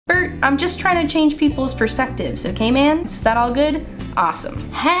Bert, I'm just trying to change people's perspectives, okay man? Is that all good? Awesome.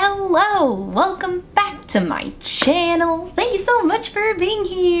 Hello, welcome back to my channel. Thank you so much for being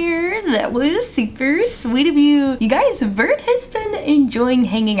here. That was super sweet of you. You guys, Bert has been enjoying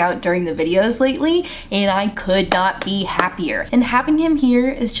hanging out during the videos lately, and I could not be happier. And having him here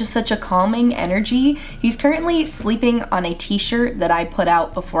is just such a calming energy. He's currently sleeping on a t-shirt that I put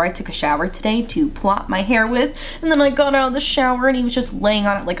out before I took a shower today to plot my hair with, and then I got out of the shower and he was just laying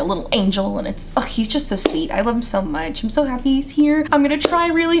on it like a little angel, and he's just so sweet. I love him so much. I'm so happy he's here. I'm gonna try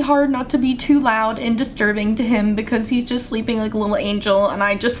really hard not to be too loud and disturbing to him because he's just sleeping like a little angel and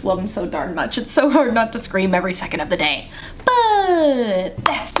I just love him so darn much. It's so hard not to scream every second of the day. But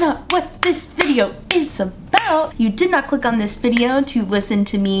that's not what this video is about. You did not click on this video to listen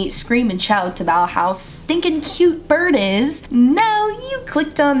to me scream and shout about how stinking cute Bert is. No, you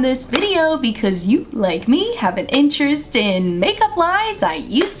clicked on this video because you, like me, have an interest in makeup lies I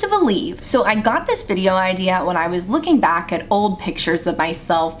used to believe. So I got this video idea when I was looking back at old pictures of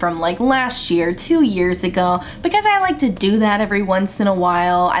myself from like last year, 2 years ago, because I like to do that every once in a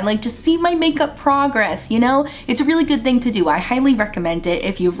while. I like to see my makeup progress, you know? It's a really good thing to do. I highly recommend it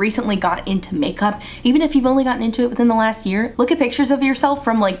if you've recently got into makeup. Even if you've only gotten into it within the last year, look at pictures of yourself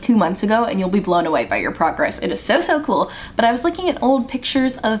from like 2 months ago and you'll be blown away by your progress. It is so cool. But I was looking at old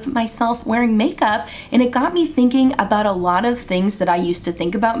pictures of myself wearing makeup and it got me thinking about a lot of things that I used to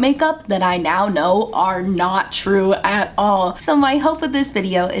think about makeup that I now know are not true at all. So my hope with this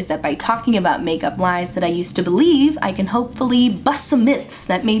video is that by talking about makeup lies that I used to believe, I can hopefully bust some myths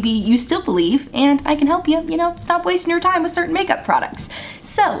that maybe you still believe, and I can help you, you know, stop wasting your time with certain makeup products.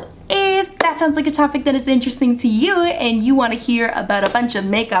 So if that sounds like a topic that is interesting to you and you want to hear about a bunch of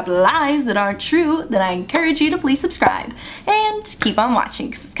makeup lies that aren't true, then I encourage you to please subscribe and keep on watching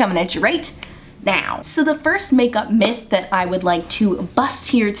because it's coming at you right now. So the first makeup myth that I would like to bust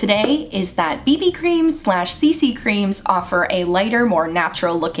here today is that BB creams / CC creams offer a lighter, more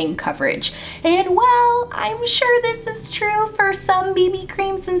natural looking coverage. And well, I'm sure this is true for some BB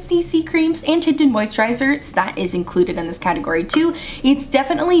creams and CC creams and tinted moisturizers. That is included in this category too. It's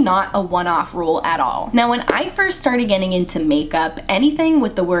definitely not a one-off rule at all. Now, when I first started getting into makeup, anything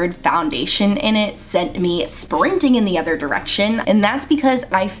with the word foundation in it sent me sprinting in the other direction. And that's because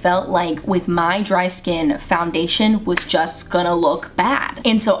I felt like with my dry skin, foundation was just gonna look bad.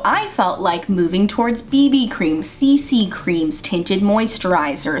 And so I felt like moving towards BB creams, CC creams, tinted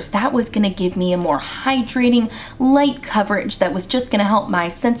moisturizers, that was gonna give me a more hydrating, light coverage that was just gonna help my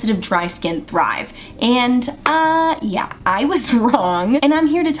sensitive dry skin thrive. And yeah, I was wrong. And I'm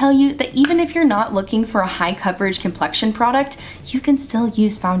here to tell you that even if you're not looking for a high coverage complexion product, you can still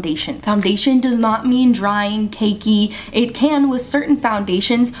use foundation. Foundation does not mean dry and cakey. It can with certain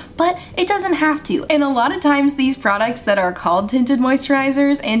foundations, but it doesn't have to. And a lot of times these products that are called tinted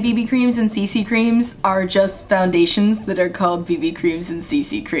moisturizers and BB creams and CC creams are just foundations that are called BB creams and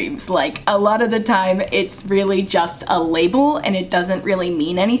CC creams. Like, a lot of the time it's really just a label and it doesn't really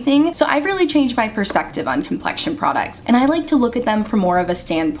mean anything. So I've really changed my perspective on complexion products, and I like to look at them from more of a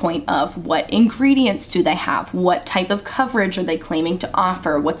standpoint of what ingredients do they have, what type of coverage are they claiming to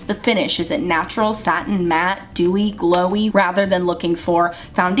offer, what's the finish, is it natural, satin, matte, dewy, glowy, rather than looking for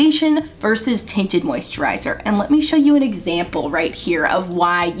foundation versus tinted moisturizer. And let me show you an example right here of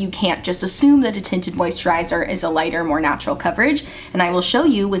why you can't just assume that a tinted moisturizer is a lighter, more natural coverage. And I will show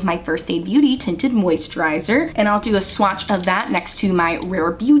you with my First Aid Beauty tinted moisturizer, and I'll do a swatch of that next to my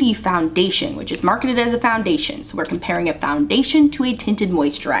Rare Beauty foundation, which is marketed as a foundation. So we're comparing a foundation to a tinted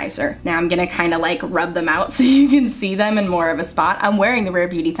moisturizer. Now I'm gonna kind of like rub them out so you can see them in more of a spot. I'm wearing the Rare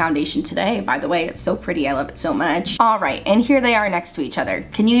Beauty foundation today, by the way. It's so pretty, I love it so much. All right, and here they are next to each other.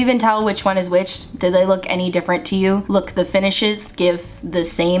 Can you even tell which one is which? Do they look any different to you? Look, the finishes give the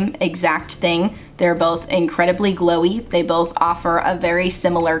same exact thing. They're both incredibly glowy. They both offer a very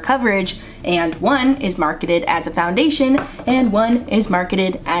similar coverage, and one is marketed as a foundation and one is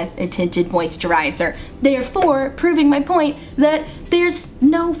marketed as a tinted moisturizer. Therefore, proving my point that there's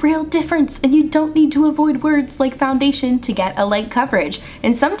no real difference and you don't need to avoid words like foundation to get a light coverage.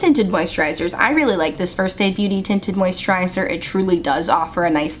 And some tinted moisturizers, I really like this First Aid Beauty tinted moisturizer. It truly does offer a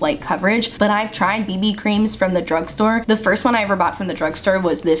nice light coverage, but I've tried BB creams from the drugstore. The first one I ever bought from the drugstore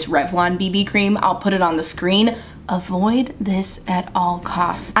was this Revlon BB cream. I'll put it on the screen. avoid this at all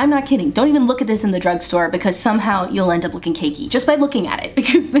costs. I'm not kidding. Don't even look at this in the drugstore because somehow you'll end up looking cakey just by looking at it,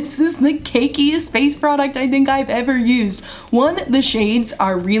 because this is the cakiest face product I think I've ever used. One, the shades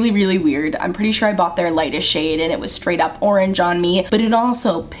are really, really weird. I'm pretty sure I bought their lightest shade and it was straight up orange on me, but it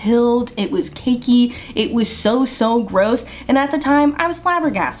also pilled, it was cakey, it was so gross, and at the time I was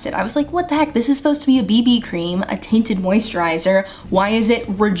flabbergasted. I was like, what the heck? This is supposed to be a BB cream, a tinted moisturizer. Why is it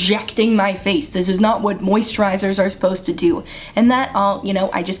rejecting my face? This is not what moisturizers are supposed to do. And that all, you know,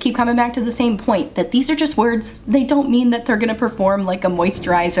 I just keep coming back to the same point, that these are just words. They don't mean that they're gonna perform like a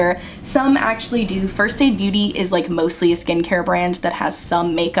moisturizer. Some actually do. First Aid Beauty is like mostly a skincare brand that has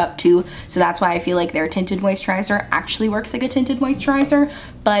some makeup too, so that's why I feel like their tinted moisturizer actually works like a tinted moisturizer.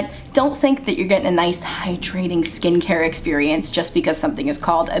 But don't think that you're getting a nice hydrating skincare experience just because something is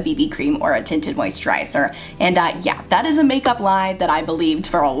called a BB cream or a tinted moisturizer. And yeah, that is a makeup lie that I believed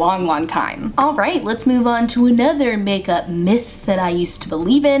for a long time. All right, let's move on to another makeup myth that I used to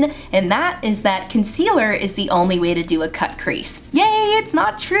believe in, and that is that concealer is the only way to do a cut crease. Yay, it's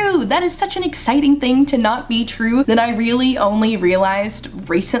not true. That is such an exciting thing to not be true that I really only realized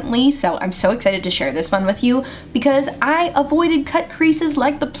recently, so I'm so excited to share this one with you because I avoided cut creases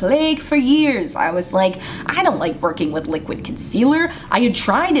like the plague for years. I was like, I don't like working with liquid concealer. I had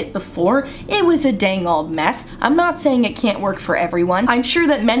tried it before. It was a dang old mess. I'm not saying it can't work for everyone. I'm sure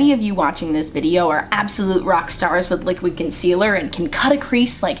that many of you watching this video are absolute rock stars with liquid concealer and can cut a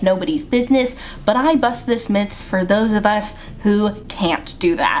crease like nobody's business, but I bust this myth for those of us who can't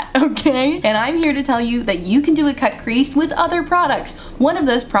do that, okay? And I'm here to tell you that you can do a cut crease with other products. One of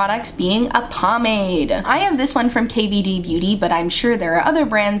those products being a pomade. I have this one from KVD Beauty, but I'm sure there are other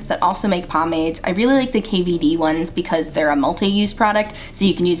brands that also make pomades. I really like the KVD ones because they're a multi-use product, so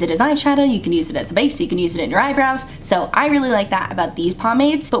you can use it as eyeshadow, you can use it as a base, you can use it in your eyebrows, so I really like that about these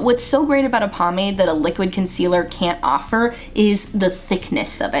pomades. But what's so great about a pomade that a liquid concealer can't offer is the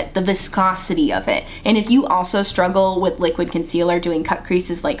thickness of it, the viscosity of it. And if you also struggle with liquid concealer doing cut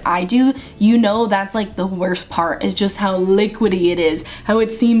creases like I do, you know that's like the worst part, is just how liquidy it is, how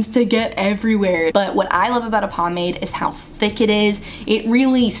it seems to get everywhere. But what I love about a pomade is how thick it is. It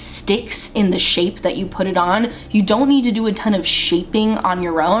really sticks in the shape that you put it on. You don't need to do a ton of shaping on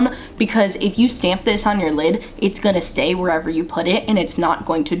your own, because if you stamp this on your lid, it's gonna stay wherever you put it and it's not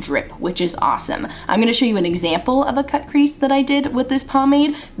going to drip, which is awesome. I'm gonna show you an example of a cut crease that I did with this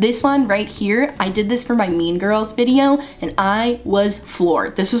pomade. This one right here, I did this for my Mean Girls video and I was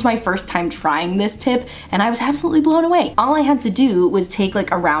floored. This was my first time trying this tip and I was absolutely blown away. All I had to do was take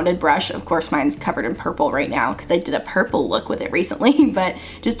like a rounded brush. Of course mine's covered in purple right now because I did a purple look with it recently, but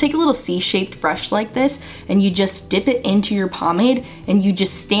just take a little C-shaped brush like this and you just dip it into your pomade and you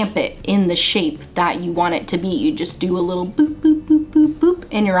just stamp it in the shape that you want it to be. You just do a little boop, boop, boop, boop,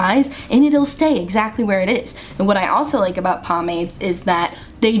 boop in your eyes and it'll stay exactly where it is. And what I also like about pomades is that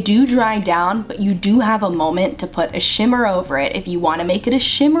they do dry down, but you do have a moment to put a shimmer over it if you want to make it a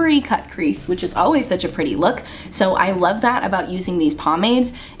shimmery cut crease, which is always such a pretty look. So I love that about using these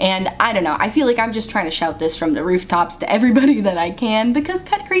pomades. And I don't know, I feel like I'm just trying to shout this from the rooftops to everybody that I can, because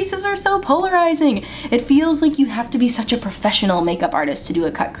cut creases are so polarizing. It feels like you have to be such a professional makeup artist to do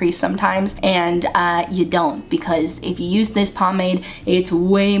a cut crease sometimes, and you don't, because if you use this pomade, it's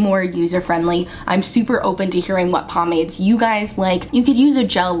way more user-friendly. I'm super open to hearing what pomades you guys like. You could use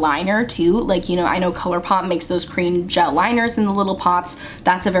a gel liner too, like, you know, I know ColourPop makes those cream gel liners in the little pots.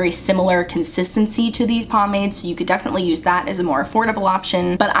 That's a very similar consistency to these pomades, so you could definitely use that as a more affordable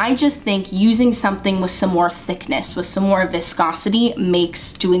option. But I just think using something with some more thickness, with some more viscosity,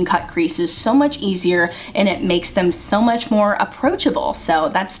 makes doing cut creases so much easier and it makes them so much more approachable. So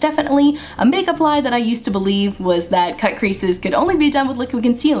that's definitely a makeup lie that I used to believe, was that cut creases could only be done with liquid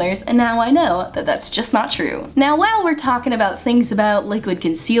concealers, and now I know that that's just not true. Now, while we're talking about things about liquid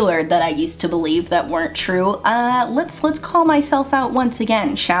concealer that I used to believe that weren't true, let's call myself out once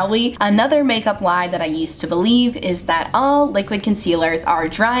again, shall we? Another makeup lie that I used to believe is that all liquid concealers are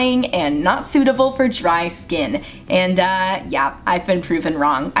drying and not suitable for dry skin. And yeah, I've been proven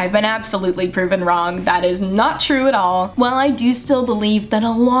wrong. I've been absolutely proven wrong. That is not true at all. While I do still believe that a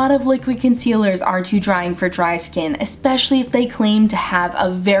lot of liquid concealers are too drying for dry skin, especially if they claim to have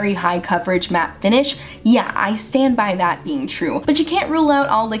a very high coverage matte finish, yeah, I stand by that being true. But you can't rule out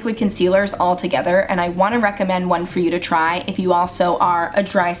all liquid concealers altogether, and I want to recommend one for you to try if you also are a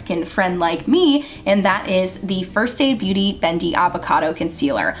dry skin friend like me, and that is the First Aid Beauty Bendy Avocado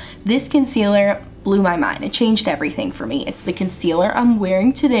Concealer. This concealer blew my mind. It changed everything for me. It's the concealer I'm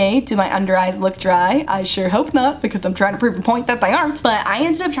wearing today. Do my under eyes look dry? I sure hope not, because I'm trying to prove a point that they aren't. But I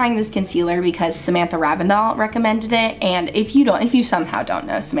ended up trying this concealer because Samantha Ravindal recommended it, and if you somehow don't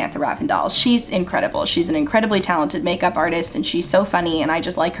know Samantha Ravindal, she's incredible. She's an incredibly talented makeup artist, and she's so funny, and I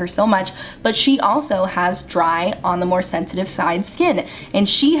just like her so much. But she also has dry, on the more sensitive side skin, and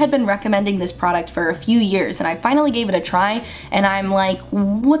she had been recommending this product for a few years, and I finally gave it a try, and I'm like,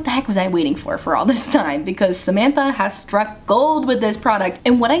 what the heck was I waiting for all this time? Because Samantha has struck gold with this product.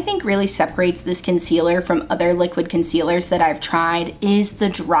 And what I think really separates this concealer from other liquid concealers that I've tried is the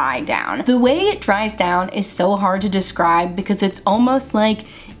dry down. The way it dries down is so hard to describe because it's almost like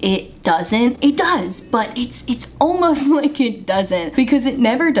it does, but it's almost like it doesn't, because it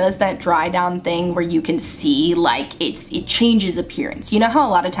never does that dry down thing where you can see like it changes appearance. You know how a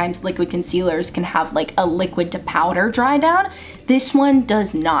lot of times liquid concealers can have like a liquid to powder dry down? This one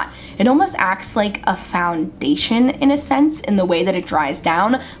does not. It almost acts like a foundation in a sense, in the way that it dries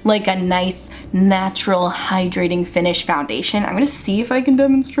down, like a nice natural hydrating finish foundation. I'm gonna see if I can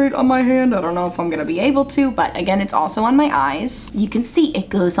demonstrate on my hand. I don't know if I'm gonna be able to, but again, it's also on my eyes. You can see it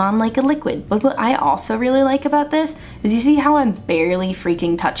goes on like a liquid. But what I also really like about this is, you see how I'm barely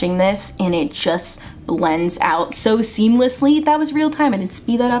freaking touching this and it just blends out so seamlessly. That was real time. I didn't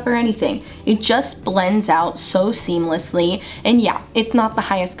speed that up or anything. It just blends out so seamlessly. And yeah, it's not the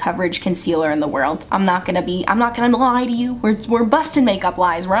highest coverage concealer in the world. I'm not gonna lie to you. We're busting makeup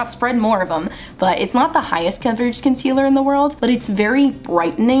lies. We're not spreading more of them. But it's not the highest coverage concealer in the world, but it's very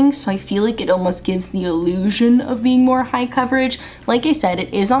brightening, so I feel like it almost gives the illusion of being more high coverage. Like I said,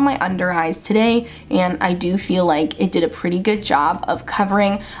 it is on my under eyes today, and I do feel like it did a pretty good job of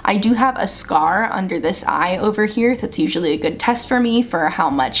covering. I do have a scar under this eye over here. That's usually a good test for me for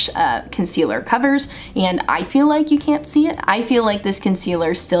how much concealer covers, and I feel like you can't see it. I feel like this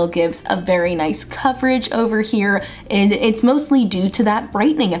concealer still gives a very nice coverage over here, and it's mostly due to that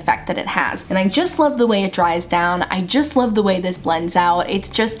brightening effect that it has. And I just love the way it dries down. I just love the way this blends out.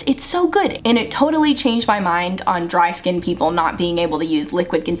 It's so good. And it totally changed my mind on dry skin people not being able to use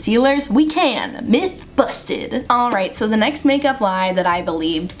liquid concealers. We can. Myth busted. Alright, so the next makeup lie that I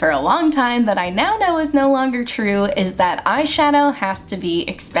believed for a long time that I now know is no longer true is that eyeshadow has to be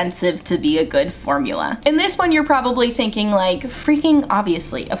expensive to be a good formula. And this one you're probably thinking like, freaking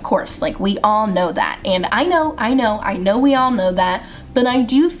obviously, of course, like we all know that. And I know we all know that. But I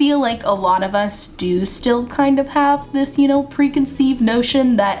do feel like a lot of us do still kind of have this, you know, preconceived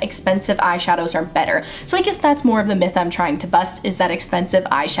notion that expensive eyeshadows are better. So I guess that's more of the myth I'm trying to bust, is that expensive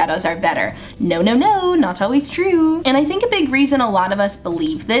eyeshadows are better. No, not always true. And I think a big reason a lot of us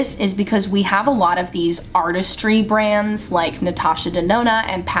believe this is because we have a lot of these artistry brands like Natasha Denona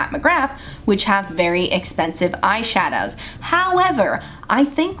and Pat McGrath, which have very expensive eyeshadows. However, I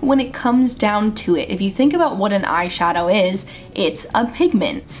think when it comes down to it, if you think about what an eyeshadow is, it's a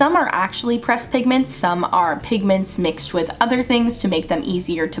pigment. Some are actually pressed pigments, some are pigments mixed with other things to make them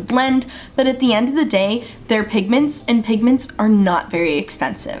easier to blend, but at the end of the day, they're pigments, and pigments are not very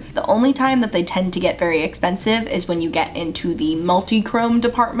expensive. The only time that they tend to get very expensive is when you get into the multi-chrome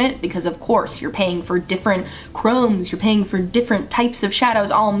department, because of course you're paying for different chromes, you're paying for different types of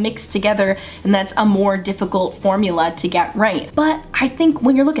shadows all mixed together, and that's a more difficult formula to get right. But I think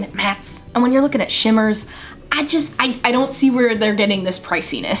when you're looking at mattes and when you're looking at shimmers, I don't see where they're getting this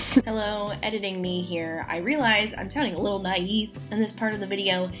priciness. Hello, editing me here. I realize I'm sounding a little naive in this part of the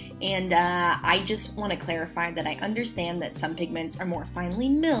video, and I just want to clarify that I understand that some pigments are more finely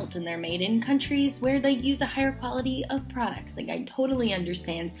milled and they're made in countries where they use a higher quality of products. Like, I totally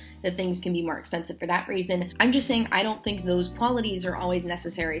understand that things can be more expensive for that reason. I'm just saying I don't think those qualities are always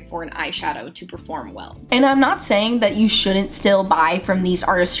necessary for an eyeshadow to perform well. And I'm not saying that you shouldn't still buy from these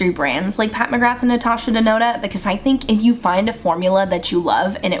artistry brands like Pat McGrath and Natasha Denona, because I think if you find a formula that you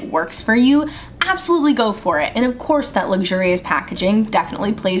love and it works for you, absolutely go for it. And of course that luxurious packaging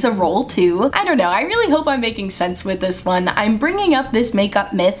definitely plays a role too. I don't know, I really hope I'm making sense with this one. I'm bringing up this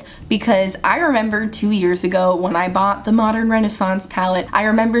makeup myth because I remember 2 years ago when I bought the Modern Renaissance palette, I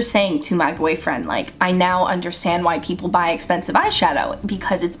remember saying to my boyfriend, like, I now understand why people buy expensive eyeshadow,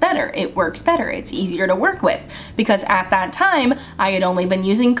 because it's better, it works better, it's easier to work with. Because at that time, I had only been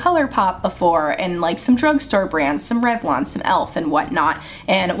using ColourPop before and like some drugstore brands, some Revlon, some e.l.f. and whatnot.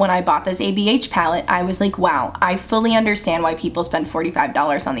 And when I bought this ABH palette, I was like, wow, I fully understand why people spend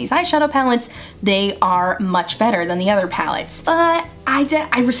 $45 on these eyeshadow palettes. They are much better than the other palettes. But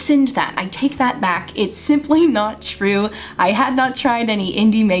I rescind that. I take that back. It's simply not true. I had not tried any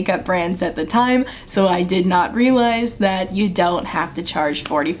indie makeup brands at the time, so I did not realize that you don't have to charge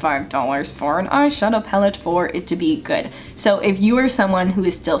 $45 for an eyeshadow palette for it to be good. So if you are someone who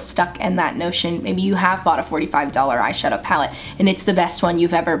is still stuck in that notion, maybe you have bought a $45 eyeshadow palette and it's the best one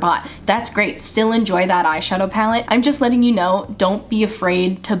you've ever bought, that's great. Still enjoy that eyeshadow palette. I'm just letting you know, don't be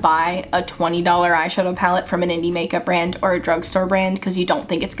afraid to buy a $20 eyeshadow palette from an indie makeup brand or a drugstore brand because you don't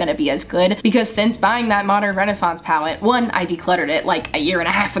think it's gonna be as good. Because since buying that Modern Renaissance palette, one, I decluttered it like a year and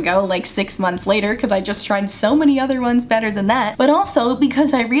a half ago, like 6 months later, because I just tried so many other ones better than that, but also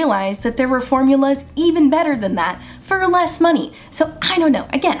because I realized that there were formulas even better than that for less money. So I don't know.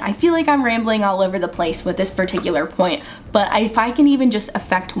 Again, I feel like I'm rambling all over the place with this particular point, but if I can even just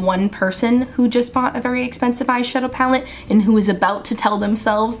affect one person who just bought a very expensive eyeshadow palette and who is about to tell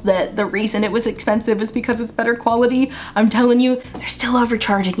themselves that the reason it was expensive is because it's better quality, I'm telling you, they're still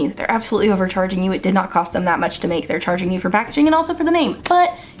overcharging you. They're absolutely overcharging you. It did not cost them that much to make. They're charging you for packaging and also for the name.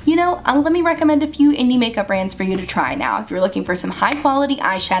 But you know, let me recommend a few indie makeup brands for you to try now. If you're looking for some high quality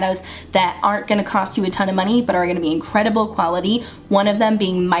eyeshadows that aren't gonna cost you a ton of money, but are gonna be incredible quality, one of them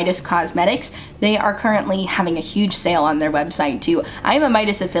being Midas Cosmetics. They are currently having a huge sale on their website too. I am a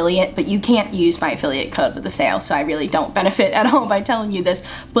Midas affiliate, but you can't use my affiliate code with the sale, so I really don't benefit at all by telling you this,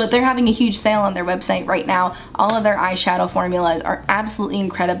 but they're having a huge sale on their website right now. All of their eyeshadow formulas are absolutely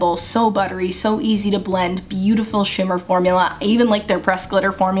incredible, so buttery, so easy to blend, beautiful shimmer formula. I even like their pressed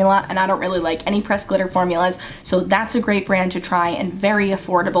glitter formula, and I don't really like any pressed glitter formulas, so that's a great brand to try and very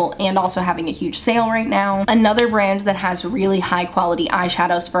affordable and also having a huge sale right now. Another brand that has really high quality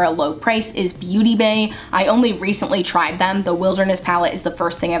eyeshadows for a low price is Beauty Bay. I only recently tried them. The Wilderness palette is the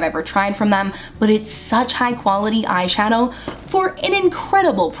first thing I've ever tried from them, but it's such high quality eyeshadow for an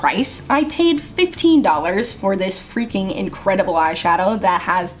incredible price. I paid $15 for this freaking incredible eyeshadow that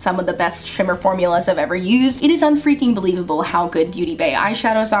has some of the best shimmer formulas I've ever used. It is unfreaking believable how good Beauty Bay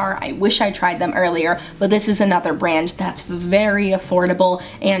eyeshadows are. I wish I tried them earlier, but this is another brand that's very affordable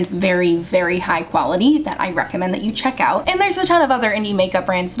and very, very high quality that I recommend that you check out. And there's a ton of other indie makeup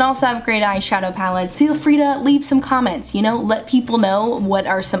brands that also have great eyeshadow palettes. Feel free to leave some comments, you know, let people know what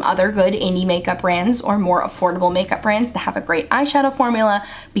are some other good indie makeup brands or more affordable makeup brands that have a great eyeshadow formula,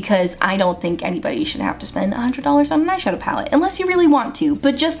 because I don't think anybody should have to spend $100 on an eyeshadow palette unless you really want to.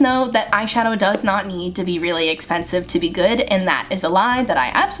 But just know that eyeshadow does not need to be really expensive to be good, and that is a lie that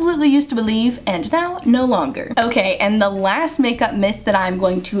I absolutely used to believe and now no longer. Okay, and the last makeup myth that I'm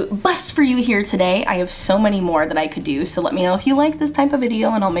going to bust for you here today, I have so many more that I could do, so let me know if you like this type of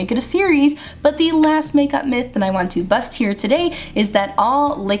video and I'll make it a series, but the last makeup myth that I want to bust here today is that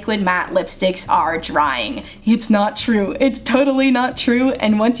all liquid matte lipsticks are drying. It's not true. It's totally not true,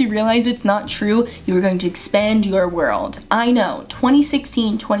 and once you realize it's not true, you are going to expand your world. I know,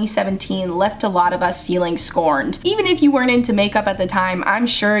 2016, 2017 left a lot of us feeling scorned. Even if you weren't into makeup at the time, I'm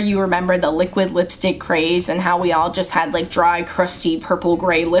sure you remember the liquid lipstick craze and how we all just had like dry, crusty, purple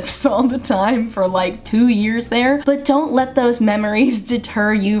gray lips all the time for like 2 years there. But don't let those memories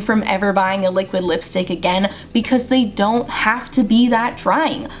deter you from ever buying a liquid lipstick again, because they don't have to be that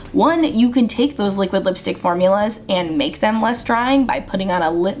drying. One, you can take those liquid lipstick formulas and make them less drying by putting on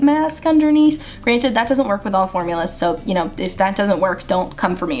a lip mask underneath. Granted, that doesn't work with all formulas, so you know, if that doesn't work, don't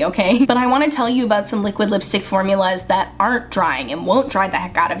come for me, okay? But I want to tell you about some liquid lipstick formulas that aren't drying and won't dry the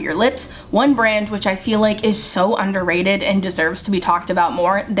heck out of your lips. One brand which I feel like is so underrated and deserves to be talked about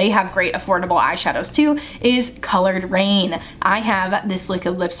more, they have great affordable eyeshadows too, is Colored Rain. I have this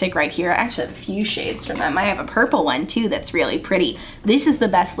liquid lipstick right here. I actually have a few shades from them. I have a purple one too that's really pretty. This is the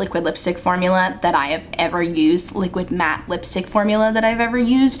best liquid lipstick formula that I have ever used, liquid matte lipstick formula that I've ever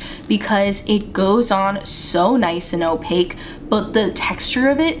used, because it goes on so nice and opaque, but the texture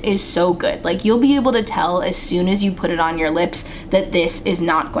of it is so good. Like, you'll be able to tell as soon as you put it on your lips that this is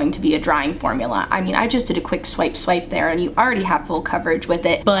not going to be a drying formula. I mean, I just did a quick swipe there and you already have full coverage with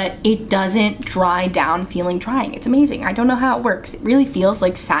it, but it doesn't dry down feeling drying. It's amazing. I don't know how it works. It really feels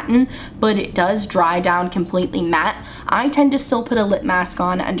like satin, but it does dry down completely matte. I tend to still put a lip mask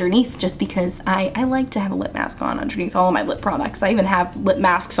on underneath just because I like to have a lip mask on underneath all of my lip products. I even have lip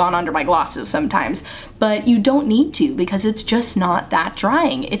masks on under my glosses sometimes, but you don't need to because it's just not that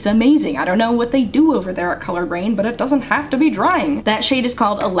drying. It's amazing. I don't know what they do over there at Colored Rain, but it doesn't have to be drying. That shade is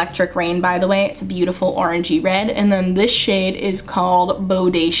called Electric Rain, by the way. It's a beautiful orangey red, and then this shade is called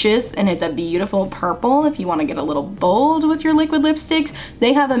Bodacious, and it's a beautiful purple if you want to get a little bold with your liquid lipsticks.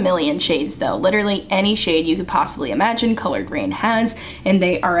 They have a million shades though, literally any shade you could possibly imagine. imagine color grain has, and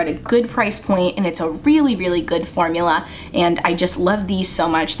they are at a good price point, and it's a really, really good formula, and I just love these so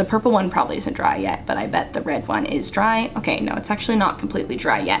much. The purple one probably isn't dry yet, but I bet the red one is dry. Okay, no, it's actually not completely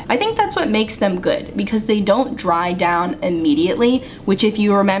dry yet. I think that's what makes them good, because they don't dry down immediately, which if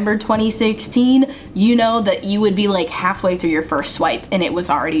you remember 2016, you know that you would be like halfway through your first swipe and it was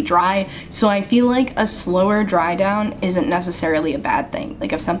already dry. So I feel like a slower dry down isn't necessarily a bad thing.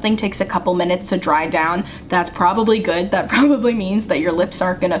 Like if something takes a couple minutes to dry down, that's probably good. That probably means that your lips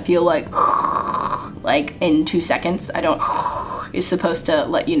aren't gonna feel like in 2 seconds. I don't is supposed to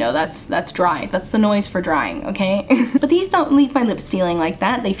let you know that's dry. That's the noise for drying, okay? But these don't leave my lips feeling like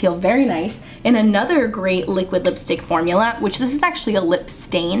that. They feel very nice. And another great liquid lipstick formula, which this is actually a lip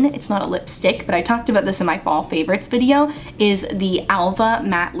stain, it's not a lipstick, but I talked about this in my fall favorites video, is the Alva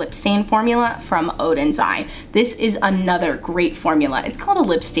matte lip stain formula from Odin's Eye. This is another great formula. It's called a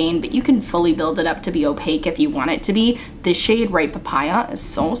lip stain, but you can fully build it up to be opaque if you want it to be. This shade, Ripe Papaya, is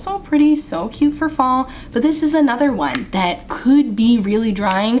so pretty, so cute for fall, but this is another one that could be really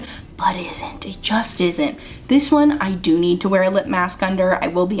drying, but isn't. It just isn't. This one I do need to wear a lip mask under, I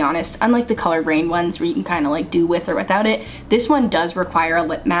will be honest. Unlike the color grain ones where you can kind of like do with or without it, this one does require a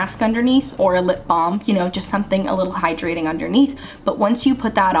lip mask underneath or a lip balm, you know, just something a little hydrating underneath. But once you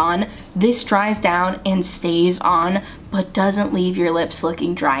put that on, this dries down and stays on, but doesn't leave your lips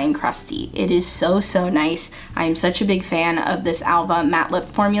looking dry and crusty. It is so nice. I am such a big fan of this Alva matte lip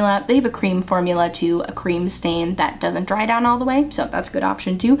formula. They have a cream formula too, a cream stain that doesn't dry down all the way, so that's a good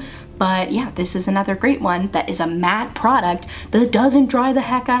option too. But yeah, this is another great one that is a matte product that doesn't dry the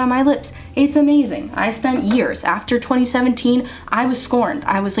heck out of my lips. It's amazing. I spent years after 2017, I was scorned.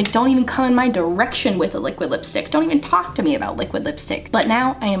 I was like, don't even come in my direction with a liquid lipstick. Don't even talk to me about liquid lipstick. But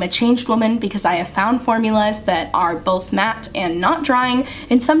now I am a changed woman because I have found formulas that are both matte and not drying,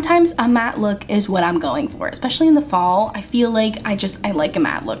 and sometimes a matte look is what I'm going for, especially in the fall. I feel like I like a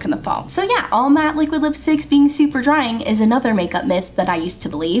matte look in the fall. So yeah, all matte liquid lipsticks being super drying is another makeup myth that I used to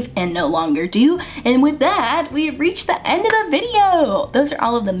believe and no longer do. And with that, we have reached the end of the video. Those are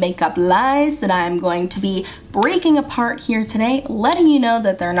all of the makeup lies that I'm going to be breaking apart here today, letting you know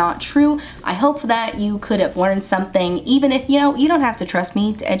that they're not true. I hope that you could have learned something, even if, you know, you don't have to trust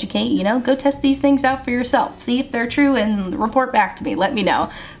me to educate, you know, go test these things out for yourself. See if they're true and report back to me, let me know.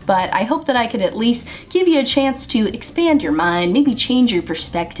 But I hope that I could at least give you a chance to expand your mind, maybe change your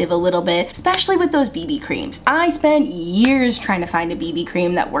perspective a little bit, especially with those BB creams. I spent years trying to find a BB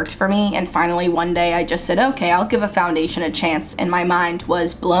cream that works for me, and finally one day I just said, okay, I'll give a foundation a chance, and my mind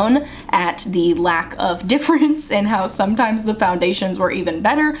was blown at the lack of difference and how sometimes the foundations were even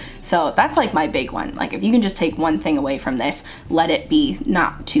better. So that's like my big one. Like if you can just take one thing away from this, let it be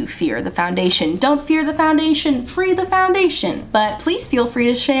not to fear the foundation. Don't fear the foundation, free the foundation. But please feel free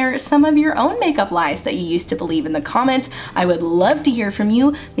to share some of your own makeup lies that you used to believe in the comments. I would love to hear from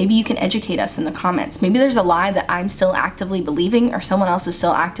you. Maybe you can educate us in the comments. Maybe there's a lie that I'm still actively believing or someone else is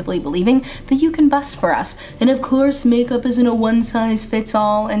still actively believing that you can bust for us. And of course, makeup isn't a one size fits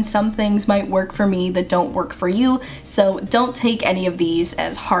all, and some things might work for me that don't work for you. So don't take any of these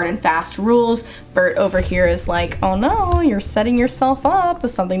as hard and fast rules. Bert over here is like, oh no, you're setting yourself up.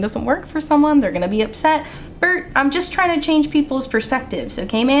 If something doesn't work for someone, they're gonna be upset. Bert, I'm just trying to change people's perspectives,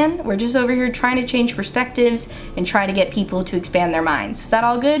 okay man? We're just over here trying to change perspectives and try to get people to expand their minds. Is that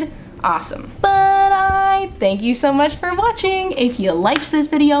all good? Awesome. But I thank you so much for watching. If you liked this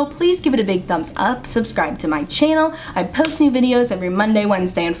video, please give it a big thumbs up, subscribe to my channel. I post new videos every Monday,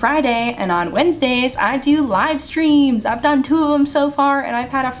 Wednesday, and Friday, and on Wednesdays I do live streams. I've done 2 of them so far, and I've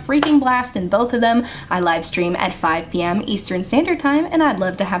had a freaking blast in both of them. I live stream at 5 p.m. Eastern Standard Time, and I'd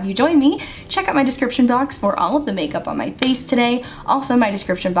love to have you join me. Check out my description box for all of the makeup on my face today. Also in my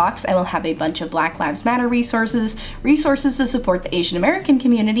description box, I will have a bunch of Black Lives Matter resources, resources to support the Asian American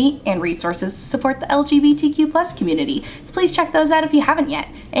community, and resources to support the LGBTQ+ community. So please check those out if you haven't yet.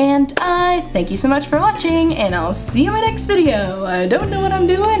 And I thank you so much for watching, and I'll see you in my next video. I don't know what I'm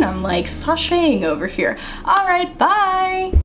doing. I'm like sashaying over here. All right, bye.